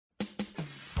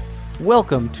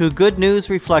Welcome to Good News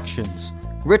Reflections,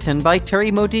 written by Terry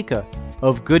Modica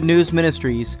of Good News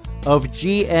Ministries of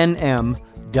GNM.org.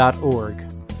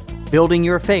 Building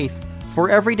your faith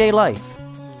for everyday life,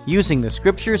 using the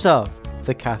scriptures of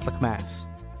the Catholic Mass.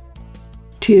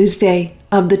 Tuesday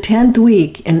of the 10th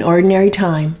week in Ordinary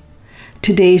Time.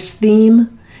 Today's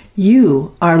theme,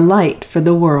 You are Light for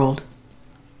the World.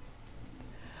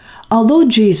 Although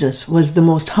Jesus was the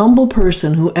most humble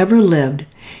person who ever lived,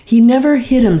 he never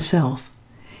hid himself.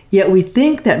 Yet we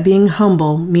think that being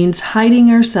humble means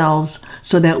hiding ourselves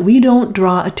so that we don't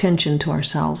draw attention to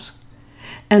ourselves,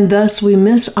 and thus we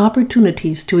miss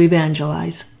opportunities to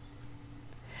evangelize.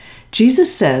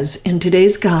 Jesus says in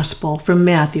today's Gospel from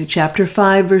Matthew chapter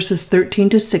 5, verses 13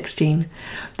 to 16,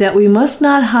 that we must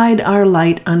not hide our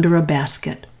light under a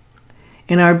basket.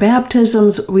 In our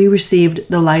baptisms, we received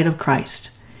the light of Christ.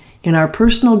 In our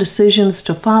personal decisions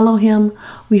to follow him,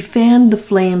 we fanned the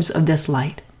flames of this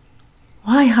light.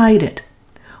 Why hide it?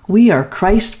 We are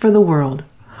Christ for the world.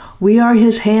 We are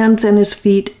his hands and his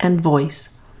feet and voice.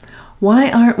 Why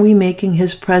aren't we making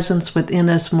his presence within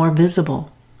us more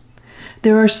visible?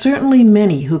 There are certainly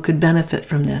many who could benefit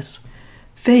from this.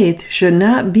 Faith should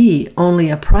not be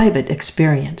only a private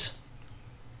experience.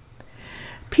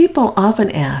 People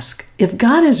often ask, if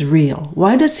God is real,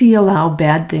 why does he allow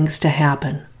bad things to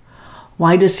happen?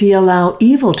 Why does he allow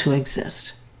evil to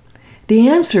exist? The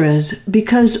answer is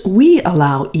because we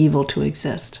allow evil to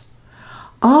exist.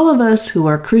 All of us who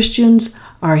are Christians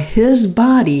are his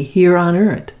body here on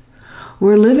earth.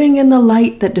 We're living in the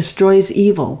light that destroys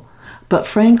evil, but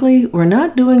frankly, we're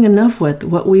not doing enough with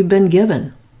what we've been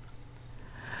given.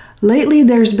 Lately,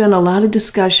 there's been a lot of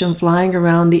discussion flying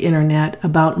around the internet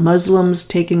about Muslims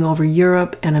taking over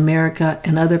Europe and America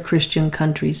and other Christian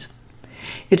countries.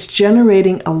 It's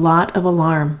generating a lot of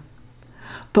alarm.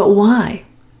 But why?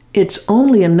 It's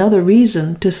only another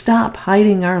reason to stop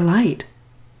hiding our light.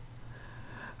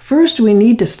 First, we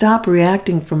need to stop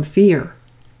reacting from fear.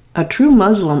 A true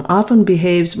Muslim often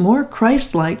behaves more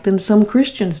Christ-like than some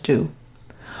Christians do.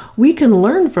 We can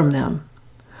learn from them.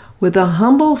 With a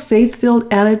humble,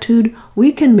 faith-filled attitude,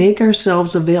 we can make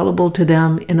ourselves available to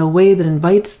them in a way that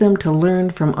invites them to learn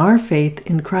from our faith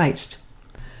in Christ.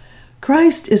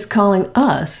 Christ is calling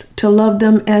us to love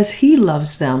them as he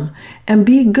loves them and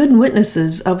be good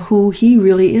witnesses of who he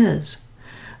really is.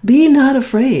 Be not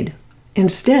afraid.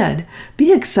 Instead,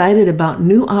 be excited about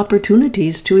new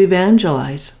opportunities to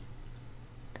evangelize.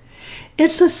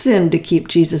 It's a sin to keep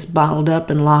Jesus bottled up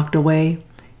and locked away.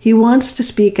 He wants to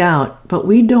speak out, but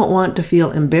we don't want to feel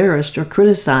embarrassed or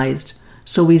criticized,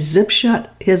 so we zip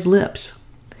shut his lips.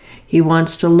 He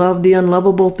wants to love the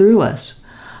unlovable through us,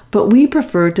 but we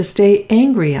prefer to stay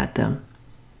angry at them.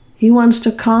 He wants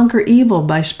to conquer evil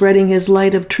by spreading his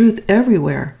light of truth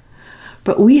everywhere,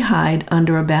 but we hide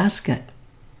under a basket.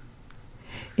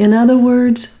 In other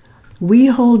words, we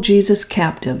hold Jesus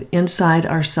captive inside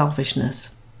our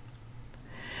selfishness.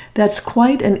 That's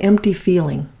quite an empty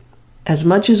feeling. As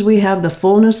much as we have the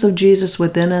fullness of Jesus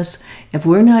within us, if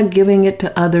we're not giving it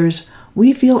to others,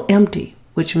 we feel empty,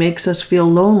 which makes us feel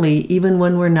lonely even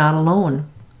when we're not alone.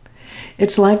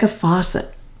 It's like a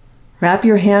faucet. Wrap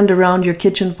your hand around your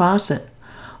kitchen faucet.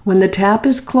 When the tap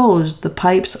is closed, the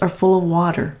pipes are full of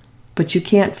water, but you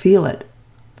can't feel it.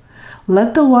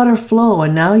 Let the water flow,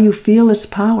 and now you feel its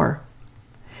power.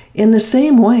 In the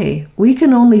same way, we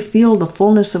can only feel the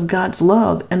fullness of God's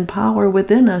love and power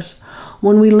within us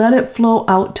when we let it flow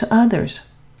out to others.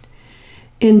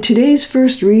 In today's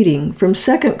first reading from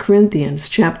 2 Corinthians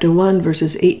chapter 1,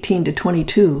 verses 18 to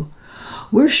 22,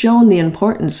 we're shown the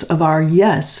importance of our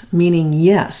yes, meaning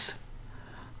yes.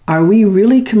 Are we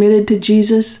really committed to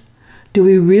Jesus? Do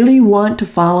we really want to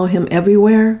follow him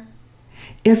everywhere?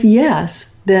 If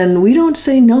yes, then we don't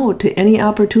say no to any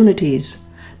opportunities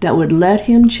that would let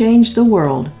him change the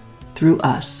world through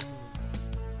us.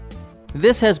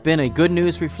 This has been a Good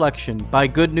News Reflection by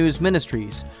Good News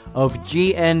Ministries of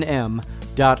GNM.org.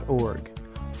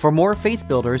 For more faith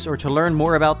builders or to learn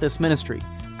more about this ministry,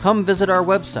 come visit our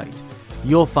website.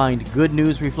 You'll find Good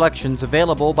News Reflections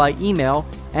available by email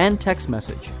and text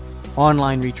message,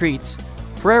 online retreats,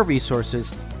 prayer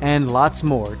resources, and lots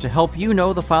more to help you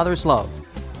know the Father's love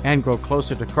and grow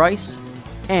closer to Christ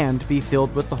and be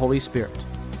filled with the Holy Spirit.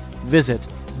 Visit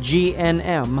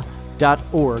GNM.org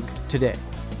today.